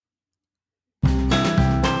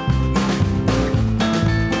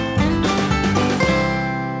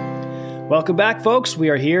Welcome back, folks. We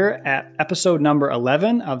are here at episode number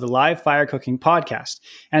 11 of the Live Fire Cooking Podcast.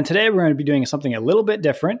 And today we're going to be doing something a little bit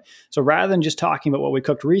different. So rather than just talking about what we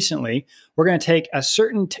cooked recently, we're going to take a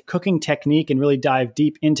certain cooking technique and really dive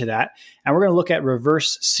deep into that. And we're going to look at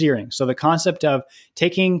reverse searing. So the concept of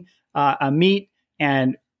taking a meat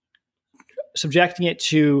and subjecting it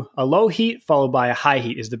to a low heat followed by a high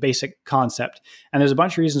heat is the basic concept. And there's a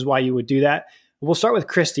bunch of reasons why you would do that. We'll start with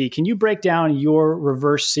Christy. Can you break down your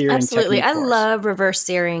reverse searing Absolutely. technique for us? I love reverse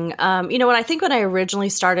searing. When I originally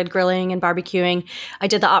started grilling and barbecuing, I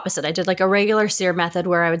did the opposite. I did like a regular sear method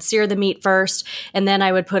where I would sear the meat first, and then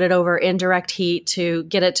I would put it over indirect heat to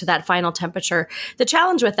get it to that final temperature. The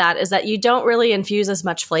challenge with that is that you don't really infuse as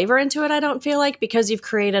much flavor into it, I don't feel like, because you've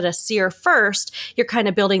created a sear first. You're kind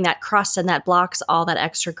of building that crust, and that blocks all that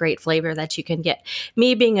extra great flavor that you can get.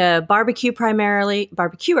 Me being a barbecuer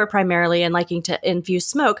primarily and liking to infuse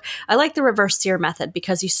smoke, I like the reverse sear method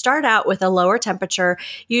because you start out with a lower temperature,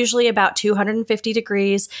 usually about 250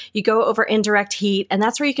 degrees. You go over indirect heat, and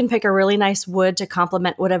that's where you can pick a really nice wood to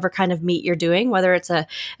complement whatever kind of meat you're doing, whether it's a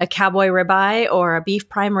cowboy ribeye or a beef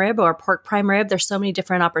prime rib or a pork prime rib. There's so many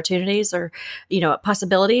different opportunities or,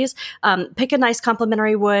 possibilities. Pick a nice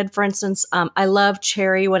complementary wood. For instance, I love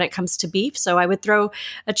cherry when it comes to beef, so I would throw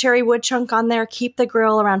a cherry wood chunk on there, keep the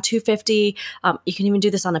grill around 250. You can even do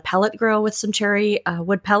this on a pellet grill with some cherry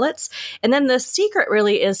wood pellets. And then the secret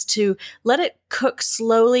really is to let it cook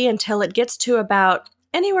slowly until it gets to about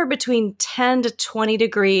anywhere between 10 to 20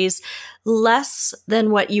 degrees less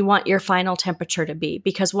than what you want your final temperature to be.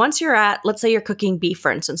 Because once you're at, let's say you're cooking beef,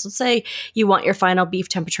 for instance, let's say you want your final beef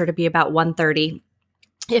temperature to be about 130.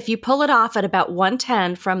 If you pull it off at about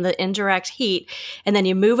 110 from the indirect heat, and then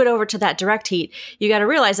you move it over to that direct heat, you got to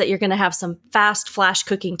realize that you're going to have some fast flash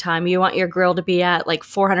cooking time. You want your grill to be at like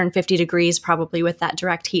 450 degrees probably with that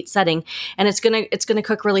direct heat setting, and it's going to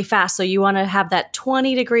cook really fast. So you want to have that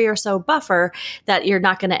 20 degree or so buffer that you're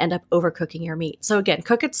not going to end up overcooking your meat. So again,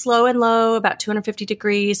 cook it slow and low, about 250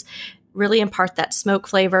 degrees, really impart that smoke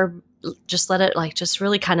flavor. Just let it just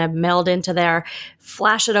really kind of meld into there,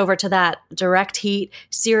 flash it over to that direct heat,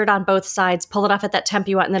 sear it on both sides, pull it off at that temp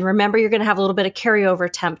you want. And then remember, you're going to have a little bit of carryover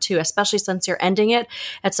temp too, especially since you're ending it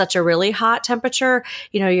at such a really hot temperature.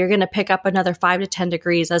 You're going to pick up another 5 to 10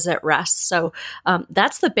 degrees as it rests. So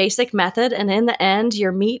that's the basic method. And in the end,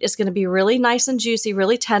 your meat is going to be really nice and juicy,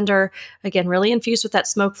 really tender, again, really infused with that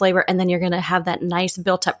smoke flavor. And then you're going to have that nice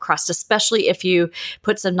built up crust, especially if you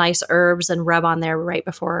put some nice herbs and rub on there right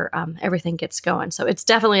before everything gets going. So it's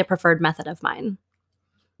definitely a preferred method of mine.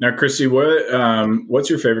 Now, Christy, what's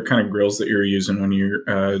your favorite kind of grills that you're using when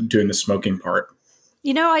you're doing the smoking part?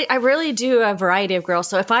 I really do a variety of grills.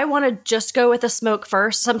 So if I want to just go with a smoke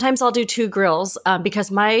first, sometimes I'll do two grills because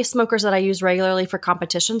my smokers that I use regularly for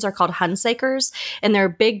competitions are called Hunsakers, and they're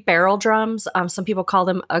big barrel drums. Some people call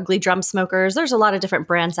them ugly drum smokers. There's a lot of different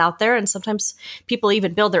brands out there, and sometimes people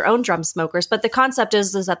even build their own drum smokers. But the concept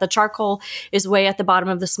is that the charcoal is way at the bottom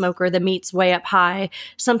of the smoker, the meat's way up high.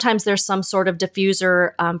 Sometimes there's some sort of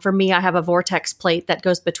diffuser. For me, I have a vortex plate that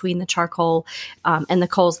goes between the charcoal and the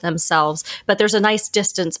coals themselves. But there's a nice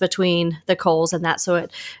distance between the coals and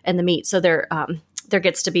and the meat. So there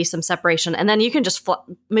gets to be some separation. And then you can just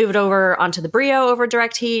move it over onto the Brio over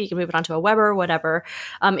direct heat. You can move it onto a Weber, whatever.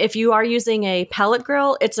 If you are using a pellet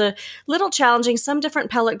grill, it's a little challenging. Some different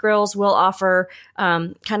pellet grills will offer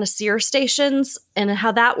kind of sear stations. And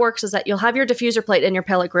how that works is that you'll have your diffuser plate in your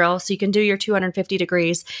pellet grill, so you can do your 250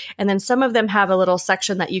 degrees. And then some of them have a little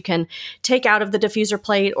section that you can take out of the diffuser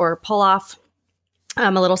plate or pull off a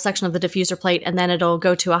little section of the diffuser plate, and then it'll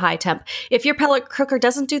go to a high temp. If your pellet cooker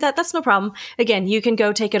doesn't do that, that's no problem. Again, you can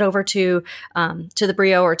go take it over to the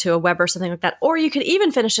Brio or to a Weber or something like that. Or you could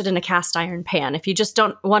even finish it in a cast iron pan. If you just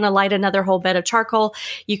don't want to light another whole bed of charcoal,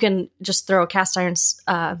 you can just throw a cast iron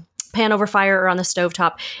pan over fire or on the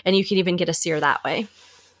stovetop, and you can even get a sear that way.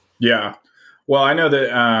 Yeah. Well, I know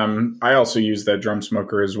that I also use that drum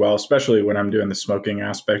smoker as well, especially when I'm doing the smoking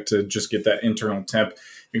aspect to just get that internal temp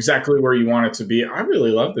exactly where you want it to be. I really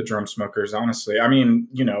love the drum smokers, honestly. I mean,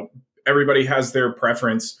 everybody has their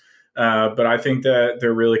preference, but I think that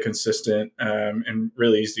they're really consistent and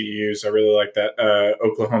really easy to use. I really like that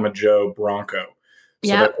Oklahoma Joe Bronco.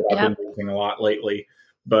 So that's what I've been using a lot lately.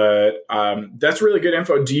 But that's really good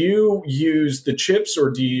info. Do you use the chips or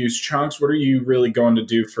do you use chunks? What are you really going to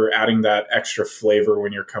do for adding that extra flavor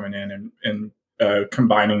when you're coming in and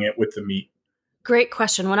combining it with the meat? Great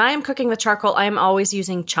question. When I am cooking with charcoal, I am always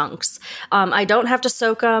using chunks. I don't have to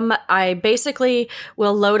soak them. I basically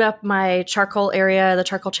will load up my charcoal area, the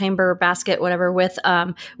charcoal chamber, basket, whatever, with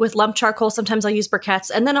lump charcoal. Sometimes I'll use briquettes,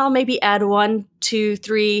 and then I'll maybe add 1, 2,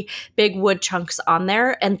 3 big wood chunks on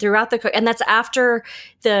there. And throughout the cook, and that's after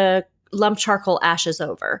the lump charcoal ashes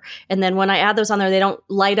over. And then when I add those on there, they don't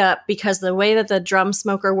light up, because the way that the drum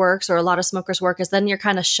smoker works, or a lot of smokers work, is then you're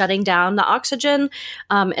kind of shutting down the oxygen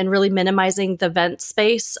and really minimizing the vent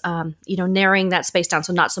space, narrowing that space down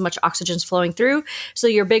so not so much oxygen's flowing through. So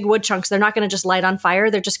your big wood chunks, they're not going to just light on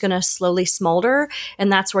fire. They're just going to slowly smolder.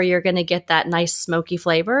 And that's where you're going to get that nice smoky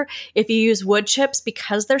flavor. If you use wood chips,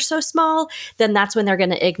 because they're so small, then that's when they're going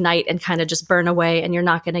to ignite and kind of just burn away, and you're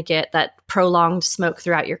not going to get that prolonged smoke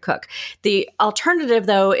throughout your cook. The alternative,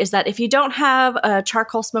 though, is that if you don't have a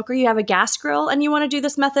charcoal smoker, you have a gas grill, and you want to do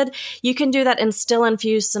this method, you can do that and still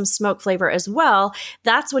infuse some smoke flavor as well.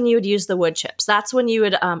 That's when you would use the wood chips. That's when you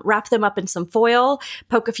would wrap them up in some foil,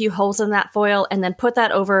 poke a few holes in that foil, and then put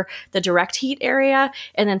that over the direct heat area,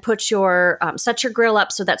 and then put your set your grill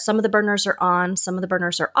up so that some of the burners are on, some of the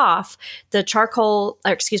burners are off.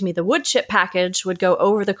 The wood chip package would go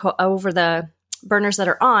over the burners that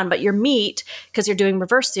are on, but your meat, because you're doing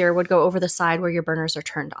reverse sear, would go over the side where your burners are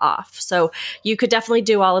turned off. So you could definitely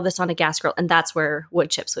do all of this on a gas grill, and that's where wood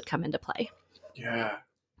chips would come into play. Yeah,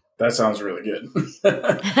 that sounds really good.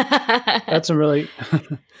 That's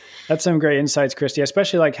that's some great insights, Christy,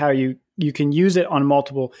 especially like how you can use it on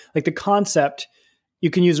multiple, like the concept you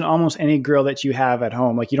can use on almost any grill that you have at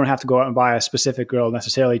home. Like you don't have to go out and buy a specific grill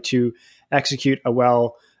necessarily to execute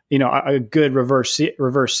a good reverse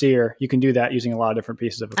sear. You can do that using a lot of different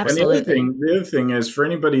pieces of equipment. Absolutely. And the other thing is, for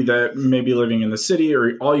anybody that may be living in the city,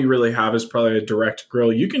 or all you really have is probably a direct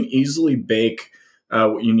grill, you can easily bake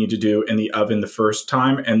what you need to do in the oven the first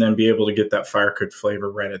time, and then be able to get that fire cooked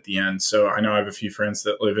flavor right at the end. So I know I have a few friends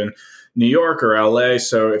that live in New York or LA.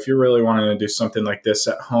 So if you're really wanting to do something like this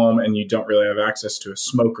at home and you don't really have access to a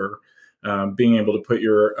smoker, being able to put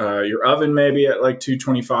your oven maybe at like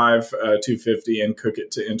 225, 250 and cook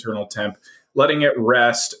it to internal temp, letting it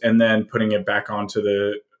rest, and then putting it back onto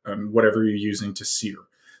the whatever you're using to sear.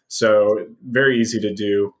 So very easy to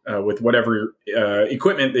do with whatever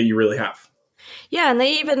equipment that you really have. Yeah, and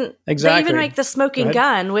they even make the smoking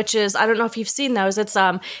gun, which is, I don't know if you've seen those. It's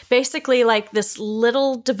basically like this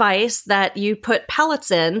little device that you put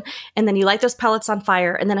pellets in, and then you light those pellets on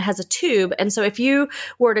fire, and then it has a tube. And so if you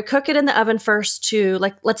were to cook it in the oven first to,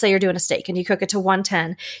 like, let's say you're doing a steak and you cook it to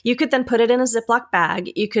 110, you could then put it in a Ziploc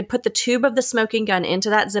bag. You could put the tube of the smoking gun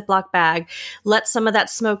into that Ziploc bag, let some of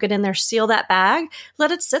that smoke get in there, seal that bag,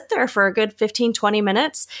 let it sit there for a good 15, 20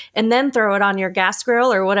 minutes, and then throw it on your gas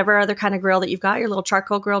grill or whatever other kind of grill that you've got, your little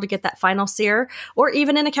charcoal grill, to get that final sear, or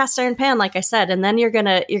even in a cast iron pan, like I said. And then you're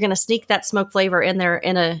gonna sneak that smoke flavor in there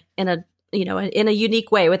in a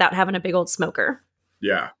unique way without having a big old smoker.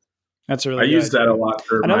 Yeah, that's really. I use that a lot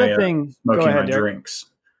for another thing. Smoking go ahead, my Derek. drinks.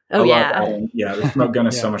 Oh, yeah. The smoke gun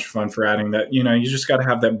is so much fun for adding that. You just got to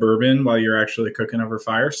have that bourbon while you're actually cooking over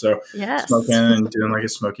fire. So yes. Smoking and doing like a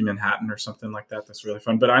smoky Manhattan or something like that, that's really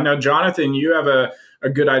fun. But I know, Jonathan, you have a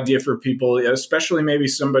good idea for people, especially maybe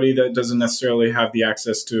somebody that doesn't necessarily have the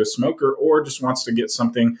access to a smoker or just wants to get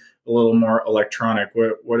something a little more electronic.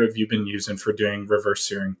 What have you been using for doing reverse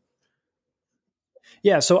searing?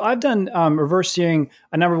 Yeah, so I've done reverse searing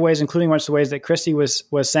a number of ways, including much of the ways that Christy was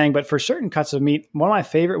saying. But for certain cuts of meat, one of my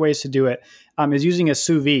favorite ways to do it is using a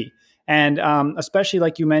sous vide. And especially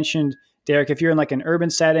like you mentioned, Derek, if you're in like an urban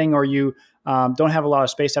setting or you don't have a lot of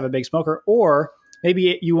space to have a big smoker, or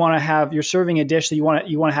maybe you're serving a dish that you want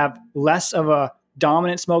to have less of a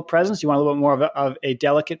dominant smoke presence. You want a little bit more of a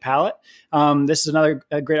delicate palate. This is another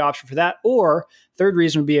great option for that. Or third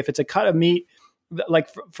reason would be if it's a cut of meat, like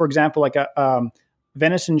for example, like a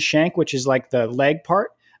venison shank, which is like the leg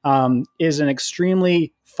part, is an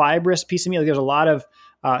extremely fibrous piece of meat. Like there's a lot of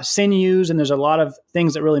sinews and there's a lot of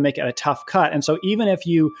things that really make it a tough cut. And so even if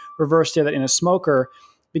you reverse sear that in a smoker,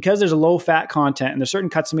 because there's a low fat content and there's certain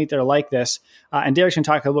cuts of meat that are like this, and Derek's going to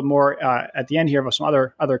talk a little bit more at the end here about some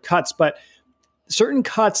other cuts, but certain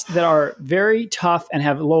cuts that are very tough and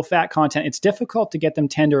have low fat content, it's difficult to get them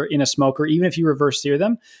tender in a smoker, even if you reverse sear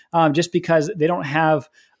them, just because they don't have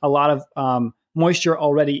a lot of moisture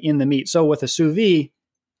already in the meat. So with a sous vide,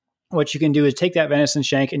 what you can do is take that venison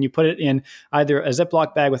shank and you put it in either a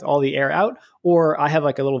Ziploc bag with all the air out, or I have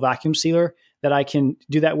like a little vacuum sealer that I can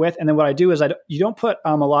do that with. And then what I do is you don't put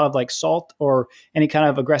a lot of like salt or any kind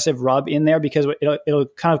of aggressive rub in there, because it'll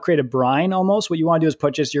kind of create a brine almost. What you want to do is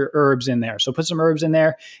put just your herbs in there. So put some herbs in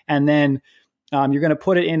there, and then you're going to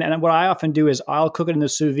put it in. And what I often do is I'll cook it in the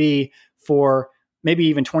sous vide for maybe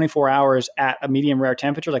even 24 hours at a medium rare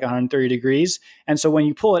temperature, like 130 degrees. And so when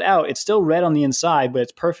you pull it out, it's still red on the inside, but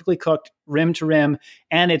it's perfectly cooked rim to rim,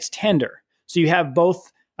 and it's tender. So you have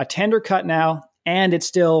both a tender cut now, and it's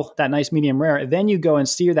still that nice medium rare. Then you go and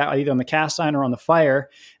sear that either on the cast iron or on the fire,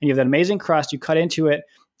 and you have that amazing crust. You cut into it,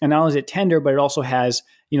 and not only is it tender, but it also has,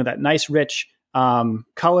 that nice rich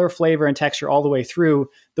color, flavor, and texture all the way through,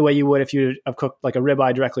 the way you would if you have cooked like a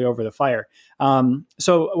ribeye directly over the fire.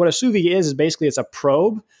 So what a sous vide is basically it's a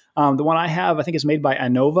probe. The one I have, I think it's made by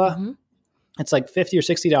Anova. Mm-hmm. It's like $50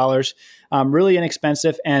 or $60, really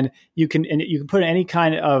inexpensive, and you can put in any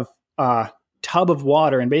kind of tub of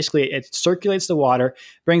water, and basically it circulates the water,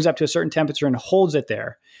 brings up to a certain temperature, and holds it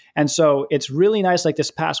there. And so it's really nice. Like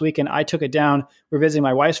this past weekend, I took it down. We're visiting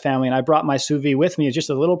my wife's family, and I brought my sous vide with me. It's just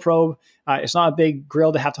a little probe. It's not a big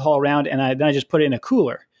grill to have to haul around. And then I just put it in a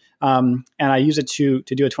cooler. And I use it to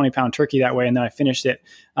do a 20-pound turkey that way. And then I finished it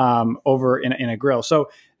over in a grill.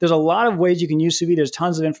 So there's a lot of ways you can use sous vide. There's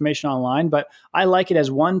tons of information online, but I like it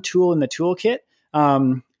as one tool in the toolkit.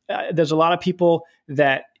 There's a lot of people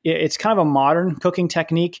that it's kind of a modern cooking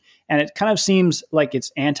technique, and it kind of seems like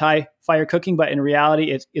it's anti-fire cooking, but in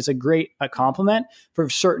reality, it's a great complement for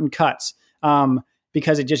certain cuts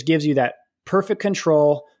because it just gives you that perfect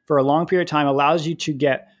control for a long period of time, allows you to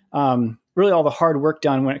get really all the hard work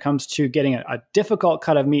done when it comes to getting a difficult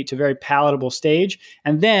cut of meat to a very palatable stage,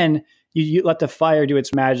 and then you let the fire do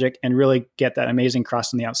its magic and really get that amazing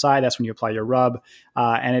crust on the outside. That's when you apply your rub,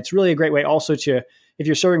 and it's really a great way also to, if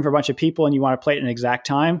you're serving for a bunch of people and you want to plate at an exact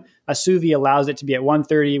time, a sous vide allows it to be at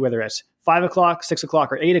 1:30, whether it's 5 o'clock, 6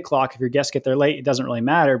 o'clock, or 8 o'clock. If your guests get there late, it doesn't really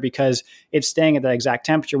matter because it's staying at that exact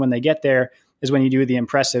temperature. When they get there is when you do the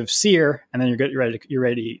impressive sear, and then you're ready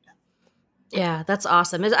to eat. Yeah, that's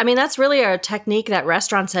awesome. I mean, that's really a technique that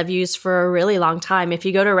restaurants have used for a really long time. If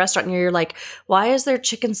you go to a restaurant and you're like, why is their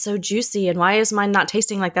chicken so juicy and why is mine not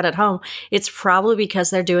tasting like that at home? It's probably because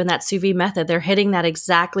they're doing that sous vide method. They're hitting that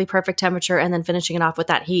exactly perfect temperature and then finishing it off with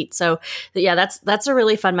that heat. So yeah, that's a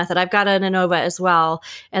really fun method. I've got an Anova as well.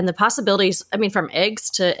 And the possibilities, I mean, from eggs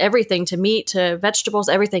to everything, to meat, to vegetables,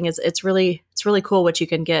 everything it's really cool what you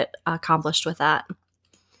can get accomplished with that.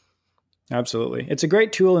 Absolutely. It's a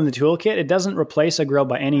great tool in the toolkit. It doesn't replace a grill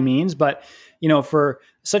by any means, but for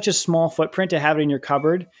such a small footprint to have it in your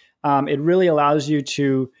cupboard, it really allows you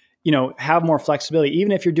to, have more flexibility.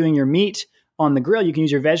 Even if you're doing your meat on the grill, you can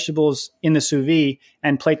use your vegetables in the sous vide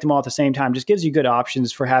and plate them all at the same time. Just gives you good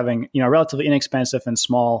options for having, relatively inexpensive and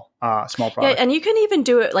small product. Yeah, and you can even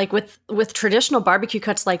do it like with traditional barbecue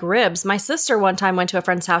cuts like ribs. My sister one time went to a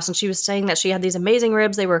friend's house and she was saying that she had these amazing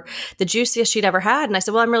ribs. They were the juiciest she'd ever had. And I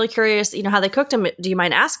said, well, I'm really curious, how they cooked them. Do you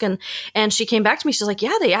mind asking? And she came back to me. She's like,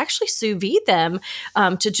 yeah, they actually sous vide them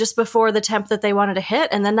to just before the temp that they wanted to hit.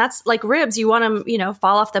 And then that's like ribs. You want them,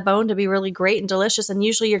 fall off the bone to be really great and delicious. And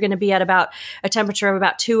usually you're going to be at about a temperature of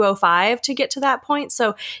about 205 to get to that point.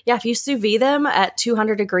 So yeah, if you sous vide them at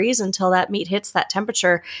 200 degrees until that meat hits that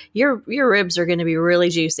temperature, your ribs are going to be really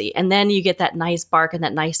juicy. And then you get that nice bark and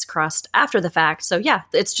that nice crust after the fact. So yeah,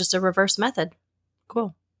 it's just a reverse method.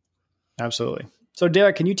 Cool. Absolutely. So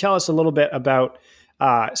Derek, can you tell us a little bit about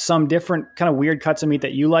some different kind of weird cuts of meat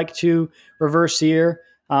that you like to reverse sear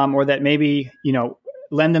or that maybe,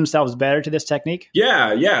 lend themselves better to this technique?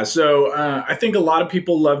 Yeah. So I think a lot of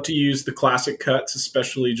people love to use the classic cuts,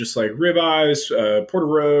 especially just like ribeyes,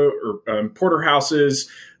 porterhouses.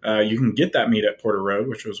 You can get that meat at Porter Road,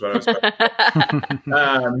 which was what I was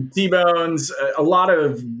about. T-bones, a lot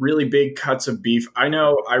of really big cuts of beef. I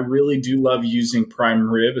know I really do love using prime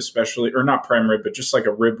rib, especially, or not prime rib, but just like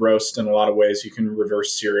a rib roast in a lot of ways. You can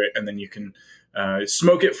reverse sear it and then you can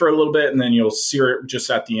smoke it for a little bit and then you'll sear it just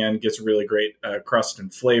at the end. Gets a really great crust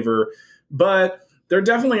and flavor. But there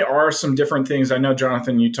definitely are some different things. I know,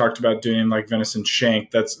 Jonathan, you talked about doing like venison shank.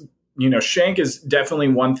 That's, shank is definitely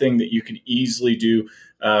one thing that you could easily do,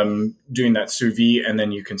 doing that sous vide, and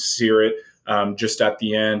then you can sear it just at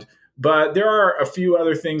the end. But there are a few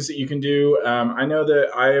other things that you can do. I know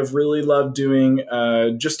that I have really loved doing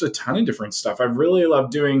just a ton of different stuff. I've really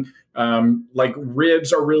loved doing like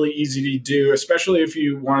ribs are really easy to do, especially if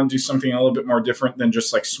you want to do something a little bit more different than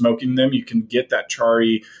just like smoking them. You can get that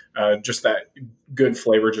charry, just that good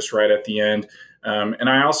flavor just right at the end. And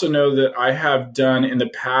I also know that I have done in the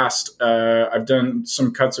past, I've done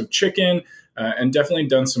some cuts of chicken and definitely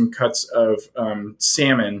done some cuts of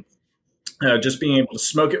salmon. Just being able to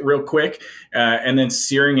smoke it real quick and then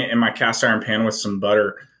searing it in my cast iron pan with some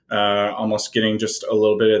butter, almost getting just a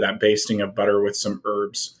little bit of that basting of butter with some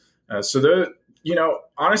herbs.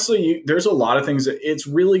 Honestly, there's a lot of things that it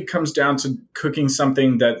really comes down to cooking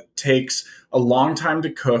something that takes a long time to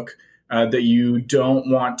cook. that you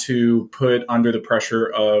don't want to put under the pressure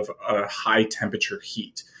of a high temperature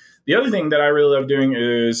heat. The other thing that I really love doing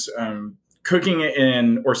is cooking it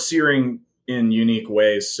in or searing in unique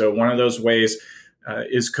ways. So one of those ways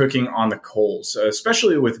is cooking on the coals,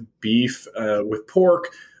 especially with beef, with pork,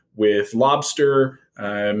 with lobster.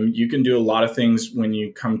 You can do a lot of things when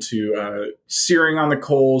you come to searing on the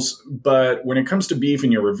coals, but when it comes to beef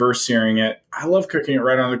and you're reverse searing it, I love cooking it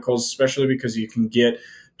right on the coals, especially because you can get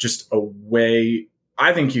just a way,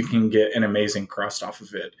 I think you can get an amazing crust off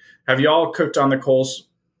of it. Have you all cooked on the coals?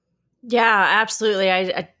 Yeah, absolutely.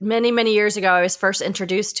 I many years ago, I was first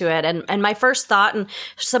introduced to it, and my first thought, and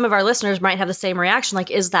some of our listeners might have the same reaction, like,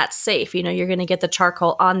 is that safe? You're going to get the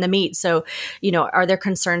charcoal on the meat, so are there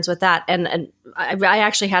concerns with that? And I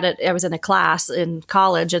actually had it. I was in a class in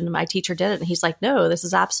college, and my teacher did it, and he's like, "No, this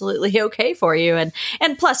is absolutely okay for you." And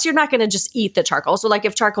plus, you're not going to just eat the charcoal. So, like,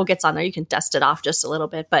 if charcoal gets on there, you can dust it off just a little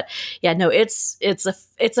bit. But yeah, no, it's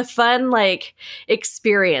a fun like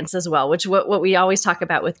experience as well, which what we always talk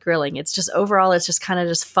about with grilling. It's just overall, it's just kind of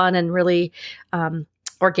just fun and really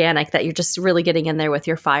organic, that you're just really getting in there with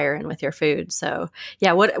your fire and with your food. So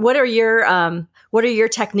yeah, what are your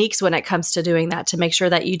techniques when it comes to doing that to make sure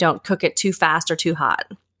that you don't cook it too fast or too hot?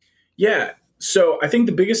 Yeah. So I think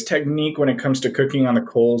the biggest technique when it comes to cooking on the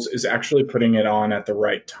coals is actually putting it on at the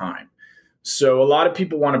right time. So a lot of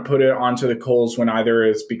people want to put it onto the coals when either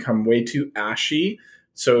it's become way too ashy,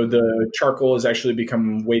 so the charcoal has actually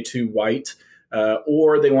become way too white,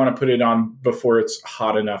 or they want to put it on before it's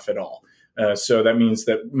hot enough at all. So that means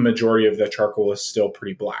that majority of the charcoal is still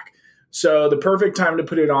pretty black. So the perfect time to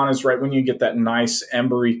put it on is right when you get that nice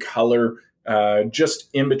embery color, just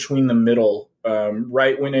in between the middle,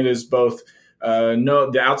 right when it is both.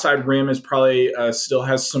 No, the outside rim is probably still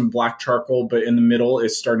has some black charcoal, but in the middle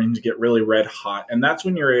is starting to get really red hot. And that's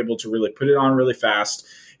when you're able to really put it on really fast.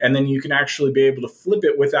 And then you can actually be able to flip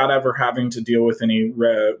it without ever having to deal with any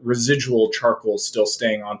residual charcoal still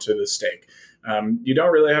staying onto the steak. You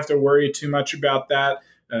don't really have to worry too much about that.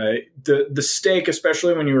 The steak,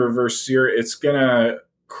 especially when you reverse sear, it's going to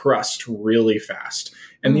crust really fast.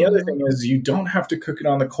 And the other thing is you don't have to cook it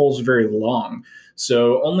on the coals very long.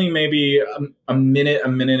 So only maybe a minute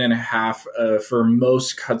and a half for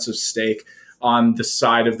most cuts of steak on the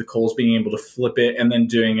side of the coals, being able to flip it and then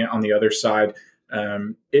doing it on the other side.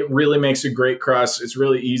 It really makes a great crust. It's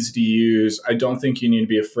really easy to use. I don't think you need to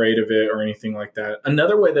be afraid of it or anything like that.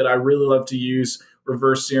 Another way that I really love to use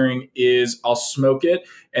reverse searing is I'll smoke it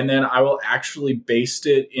and then I will actually baste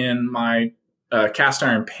it in my cast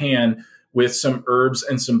iron pan with some herbs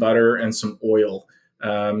and some butter and some oil.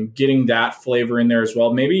 Getting that flavor in there as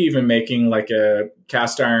well. Maybe even making like a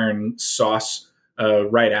cast iron sauce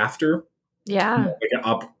right after. Yeah. Like an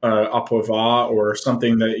au poivre or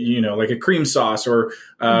something that, like a cream sauce or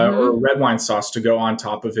a red wine sauce to go on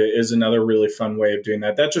top of it is another really fun way of doing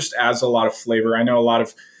that. That just adds a lot of flavor. I know a lot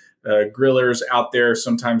of grillers out there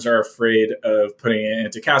sometimes are afraid of putting it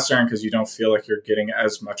into cast iron because you don't feel like you're getting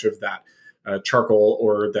as much of that charcoal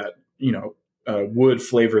or that, wood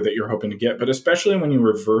flavor that you're hoping to get. But especially when you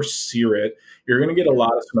reverse sear it, you're going to get a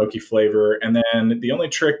lot of smoky flavor. And then the only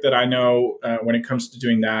trick that I know when it comes to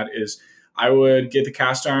doing that is I would get the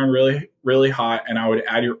cast iron really, really hot and I would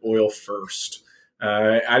add your oil first.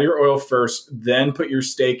 Then put your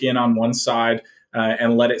steak in on one side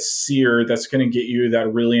and let it sear. That's going to get you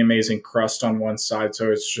that really amazing crust on one side. So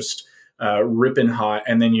it's just ripping hot.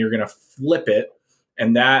 And then you're going to flip it.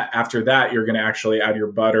 And after that, you're going to actually add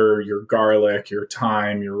your butter, your garlic, your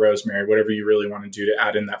thyme, your rosemary, whatever you really want to do to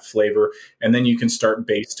add in that flavor. And then you can start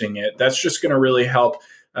basting it. That's just going to really help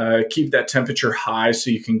keep that temperature high so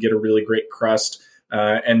you can get a really great crust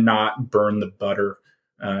and not burn the butter.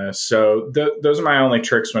 So those are my only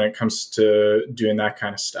tricks when it comes to doing that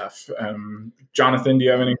kind of stuff. Jonathan, do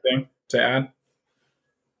you have anything to add?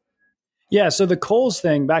 Yeah. So the coals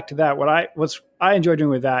thing, back to that, what I enjoy doing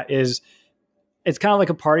with that is it's kind of like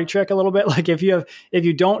a party trick a little bit. Like if you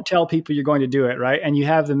don't tell people you're going to do it, right, and you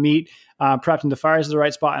have the meat prepped and the fire's in the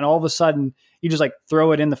right spot, and all of a sudden you just like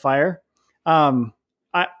throw it in the fire,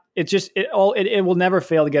 it will never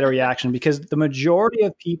fail to get a reaction because the majority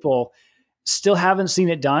of people still haven't seen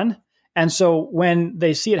it done, and so when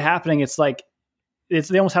they see it happening, it's like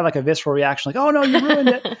they almost have like a visceral reaction, like, "Oh no, you ruined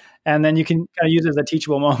it," and then you can kind of use it as a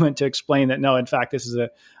teachable moment to explain that no, in fact, this is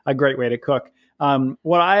a great way to cook.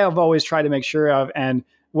 What I have always tried to make sure of, and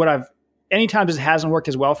anytime this hasn't worked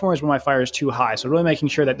as well for me, is when my fire is too high. So really making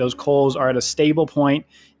sure that those coals are at a stable point,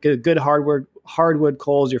 get a good hardwood hardwood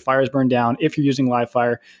coals, your fire's burned down. If you're using live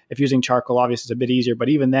fire, if you're using charcoal, obviously it's a bit easier, but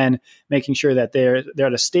even then, making sure that they're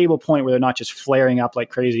at a stable point where they're not just flaring up like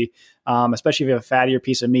crazy, especially if you have a fattier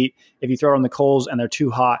piece of meat. If you throw it on the coals and they're too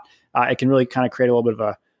hot, it can really kind of create a little bit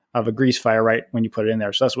of a grease fire right when you put it in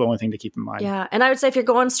there. So that's one thing to keep in mind. Yeah. And I would say if you're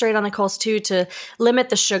going straight on the coals too, to limit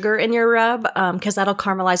the sugar in your rub, because that'll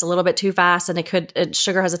caramelize a little bit too fast, and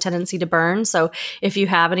sugar has a tendency to burn. So if you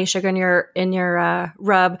have any sugar in your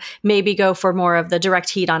rub, maybe go for more of the direct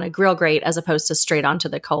heat on a grill grate as opposed to straight onto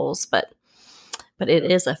the coals. But it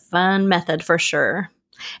is a fun method for sure.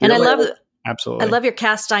 And Absolutely. I love your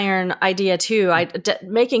cast iron idea too.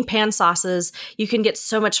 Making pan sauces, you can get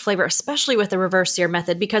so much flavor, especially with the reverse sear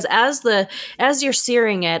method, because as you're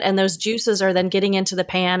searing it and those juices are then getting into the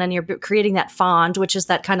pan and you're creating that fond, which is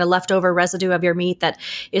that kind of leftover residue of your meat that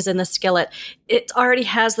is in the skillet, it already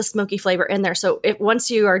has the smoky flavor in there. So once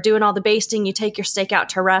you are doing all the basting, you take your steak out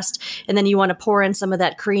to rest, and then you want to pour in some of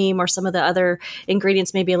that cream or some of the other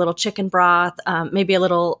ingredients, maybe a little chicken broth, maybe a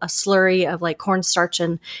slurry of like cornstarch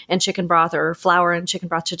and chicken broth, or flour and chicken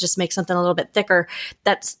broth, to just make something a little bit thicker.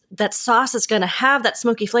 That sauce is going to have that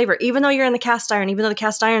smoky flavor, even though you're in the cast iron, even though the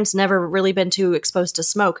cast iron's never really been too exposed to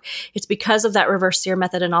smoke. It's because of that reverse sear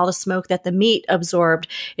method and all the smoke that the meat absorbed.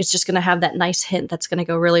 It's just going to have that nice hint that's going to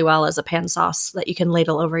go really well as a pan sauce that you can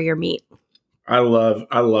ladle over your meat. I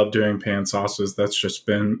love doing pan sauces. That's just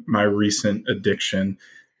been my recent addiction.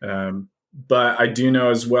 But I do know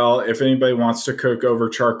as well, if anybody wants to cook over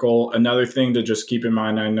charcoal, another thing to just keep in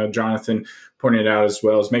mind, I know Jonathan pointed out as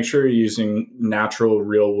well, is make sure you're using natural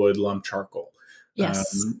real wood lump charcoal.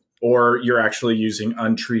 Yes. Or you're actually using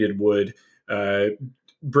untreated wood.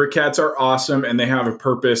 Briquettes are awesome and they have a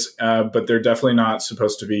purpose, but they're definitely not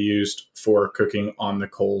supposed to be used for cooking on the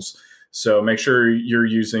coals. So make sure you're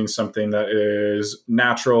using something that is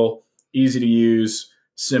natural, easy to use,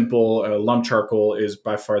 simple. Lump charcoal is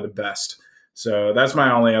by far the best. So that's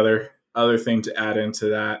my only other thing to add into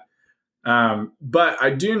that. But I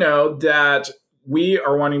do know that we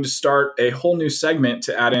are wanting to start a whole new segment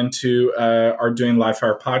to add into our Doing Live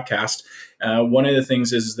Fire podcast. One of the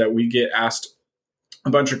things is that we get asked a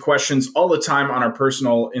bunch of questions all the time on our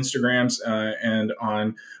personal Instagrams and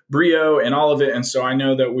on Brio and all of it. And so I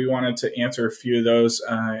know that we wanted to answer a few of those.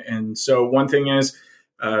 And so one thing is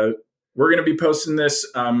we're going to be posting this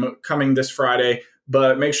coming this Friday,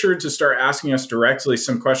 but make sure to start asking us directly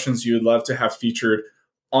some questions you would love to have featured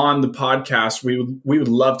on the podcast. We would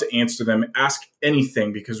love to answer them. Ask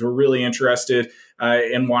anything, because we're really interested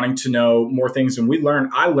in wanting to know more things. And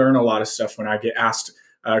I learn a lot of stuff when I get asked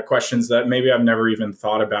questions that maybe I've never even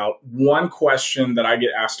thought about. One question that I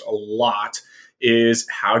get asked a lot is,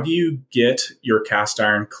 how do you get your cast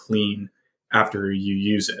iron clean after you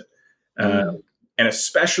use it? And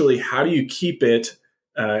especially, how do you keep it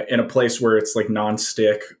in a place where it's like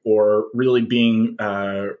nonstick or really being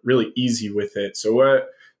really easy with it? So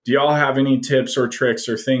do y'all have any tips or tricks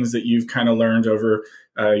or things that you've kind of learned over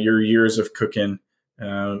your years of cooking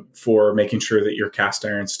for making sure that your cast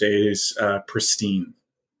iron stays pristine?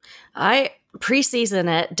 I pre-season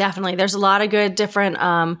it, definitely. There's a lot of good different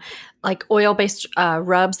like oil-based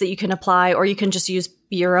rubs that you can apply, or you can just use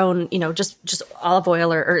your own, just olive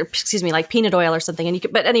oil or excuse me, like peanut oil or something. And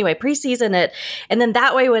but anyway, pre-season it. And then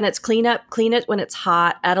that way, when it's clean it when it's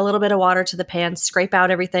hot, add a little bit of water to the pan, scrape out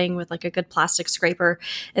everything with like a good plastic scraper,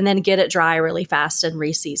 and then get it dry really fast and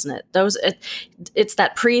re-season it. It's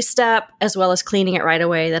that pre-step as well as cleaning it right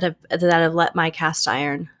away that have let my cast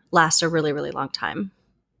iron last a really, really long time.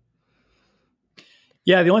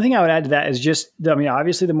 Yeah, the only thing I would add to that is just,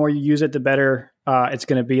 obviously the more you use it, the better it's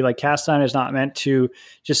going to be. Like, cast iron is not meant to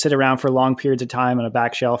just sit around for long periods of time on a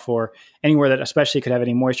back shelf or anywhere that especially could have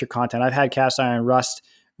any moisture content. I've had cast iron rust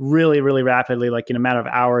really, really rapidly, like in a matter of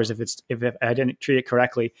hours if I didn't treat it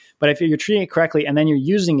correctly. But if you're treating it correctly and then you're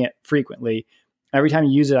using it frequently, every time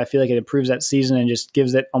you use it, I feel like it improves that season and just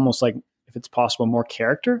gives it almost like, if it's possible, more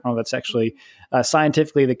character. I don't know if that's actually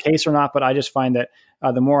scientifically the case or not, but I just find that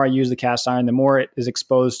the more I use the cast iron, the more it is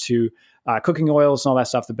exposed to cooking oils and all that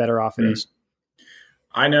stuff, the better off it is.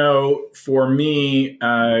 I know for me,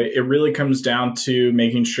 it really comes down to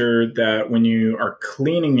making sure that when you are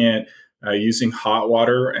cleaning it, using hot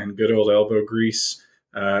water and good old elbow grease.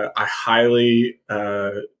 I highly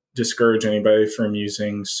discourage anybody from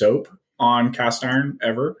using soap on cast iron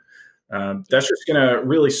ever. That's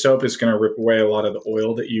just soap is going to rip away a lot of the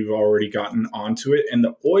oil that you've already gotten onto it. And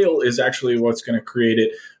the oil is actually what's going to create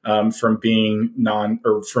it from being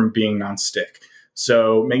non-stick.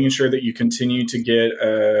 So making sure that you continue to get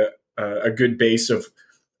a good base of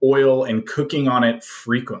oil and cooking on it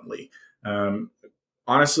frequently.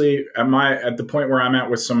 Honestly, at the point where I'm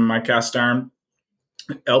at with some of my cast iron,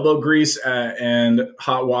 elbow grease and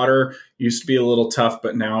hot water used to be a little tough,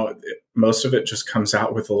 but now most of it just comes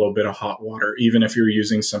out with a little bit of hot water, even if you're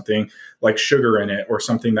using something like sugar in it or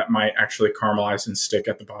something that might actually caramelize and stick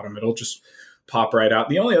at the bottom. It'll just pop right out.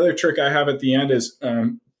 The only other trick I have at the end is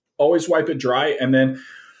always wipe it dry, and then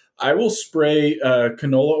I will spray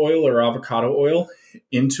canola oil or avocado oil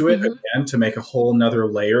into it again to make a whole nother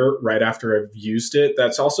layer right after I've used it.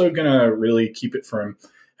 That's also going to really keep it from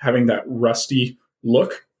having that rusty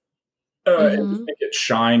look and just make it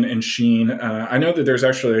shine and sheen. I know that there's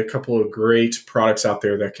actually a couple of great products out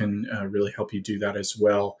there that can really help you do that as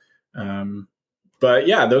well. But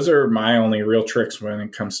yeah, those are my only real tricks when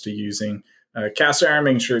it comes to using cast iron,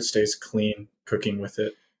 making sure it stays clean, cooking with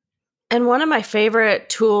it. And one of my favorite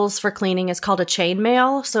tools for cleaning is called a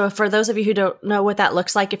chainmail. So for those of you who don't know what that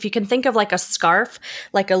looks like, if you can think of like a scarf,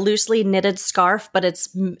 like a loosely knitted scarf, but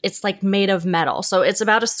it's like made of metal. So it's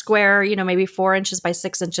about a square, maybe 4 inches by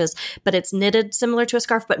 6 inches, but it's knitted similar to a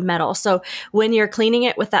scarf, but metal. So when you're cleaning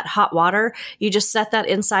it with that hot water, you just set that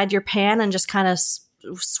inside your pan and just kind of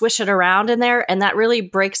swish it around in there, and that really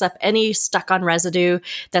breaks up any stuck on residue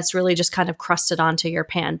that's really just kind of crusted onto your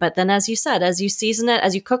pan. But then, as you said, as you season it,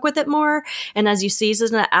 as you cook with it more, and as you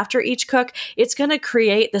season it after each cook, it's going to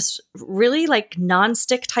create this really like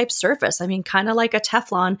non-stick type surface. I mean, kind of like a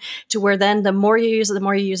Teflon, to where then the more you use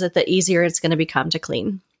it, the easier it's going to become to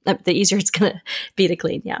clean. The easier it's going to be to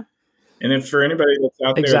clean. Yeah. And if for anybody that's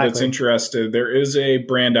out there that's interested, there is a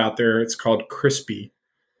brand out there. It's called Crispy.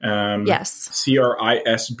 Yes.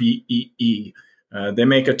 Crispee. They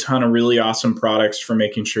make a ton of really awesome products for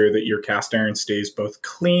making sure that your cast iron stays both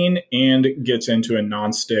clean and gets into a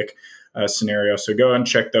non-stick scenario. So go and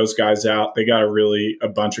check those guys out. They got a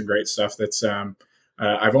bunch of great stuff that's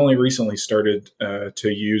I've only recently started to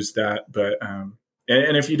use that. But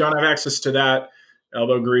and if you don't have access to that,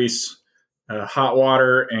 elbow grease, hot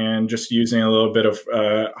water, and just using a little bit of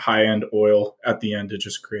high-end oil at the end to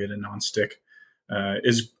just create a non-stick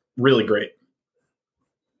is really great.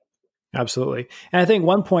 Absolutely. And I think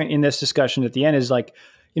one point in this discussion at the end is like,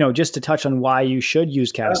 just to touch on why you should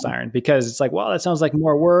use cast iron, because it's like, well, that sounds like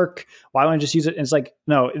more work. Why don't I just use it? And it's like,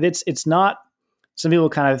 no, it's not. Some people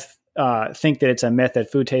kind of think that it's a myth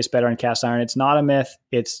that food tastes better on cast iron. It's not a myth.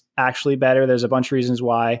 It's actually better. There's a bunch of reasons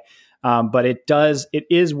why. But it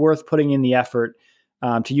is worth putting in the effort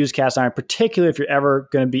to use cast iron, particularly if you're ever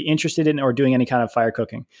going to be interested in or doing any kind of fire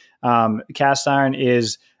cooking. Cast iron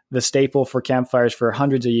is the staple for campfires for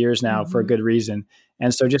hundreds of years now for a good reason.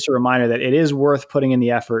 And so just a reminder that it is worth putting in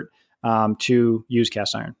the effort to use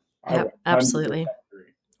cast iron. Yep, absolutely.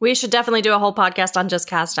 We should definitely do a whole podcast on just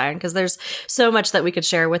cast iron, because there's so much that we could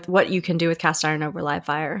share with what you can do with cast iron over live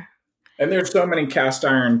fire. And there's so many cast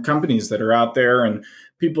iron companies that are out there, and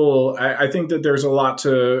people, I think that there's a lot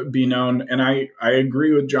to be known. And I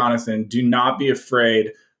agree with Jonathan. Do not be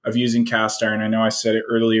afraid of using cast iron. I know I said it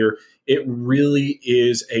earlier. It really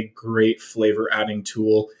is a great flavor adding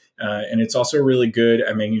tool. And it's also really good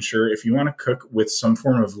at making sure if you want to cook with some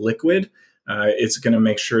form of liquid, it's going to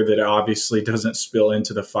make sure that it obviously doesn't spill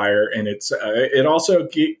into the fire. And it also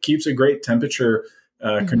keeps a great temperature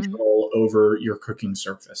control over your cooking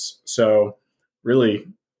surface. So really,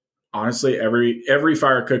 honestly, every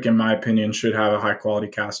fire cook, in my opinion, should have a high quality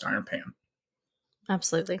cast iron pan.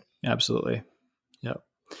 Absolutely. Yep.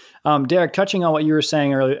 Derek, touching on what you were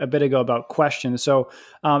saying earlier a bit ago about questions. So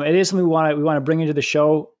it is something we want to bring into the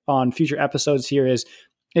show on future episodes here is,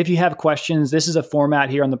 if you have questions, this is a format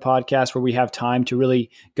here on the podcast where we have time to really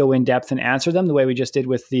go in depth and answer them the way we just did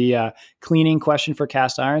with the cleaning question for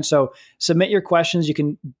cast iron. So submit your questions. You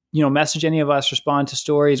can, message any of us, respond to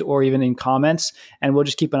stories, or even in comments, and we'll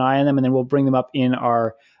just keep an eye on them, and then we'll bring them up in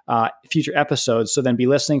our future episodes. So then be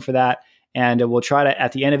listening for that. And we'll try to,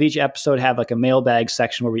 at the end of each episode, have like a mailbag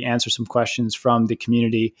section where we answer some questions from the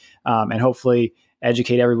community and hopefully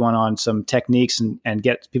educate everyone on some techniques and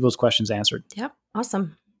get people's questions answered. Yep.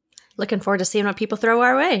 Awesome. Looking forward to seeing what people throw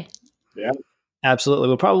our way. Yeah, absolutely.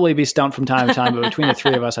 We'll probably be stumped from time to time, but between the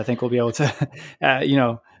three of us, I think we'll be able to,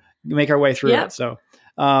 make our way through it. So,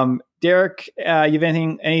 Derek, you have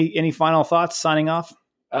any final thoughts signing off?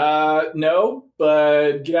 No,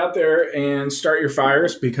 but get out there and start your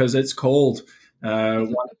fires because it's cold.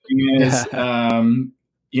 One thing is,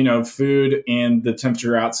 food and the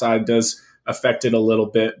temperature outside does affect it a little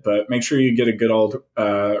bit, but make sure you get a good old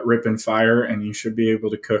ripping fire and you should be able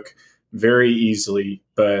to cook very easily,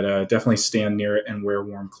 but definitely stand near it and wear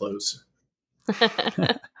warm clothes.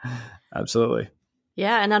 Absolutely.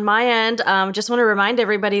 Yeah, and on my end, just want to remind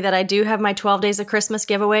everybody that I do have my 12 Days of Christmas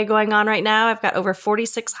giveaway going on right now. I've got over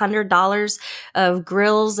 $4,600 of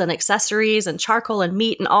grills and accessories and charcoal and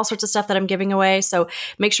meat and all sorts of stuff that I'm giving away. So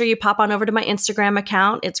make sure you pop on over to my Instagram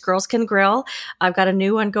account. It's Girls Can Grill. I've got a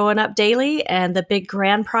new one going up daily, and the big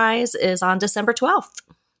grand prize is on December 12th.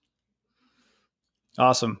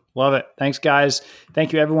 Awesome. Love it. Thanks, guys.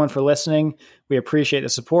 Thank you, everyone, for listening. We appreciate the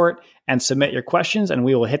support, and submit your questions, and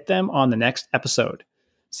we will hit them on the next episode.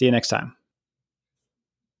 See you next time.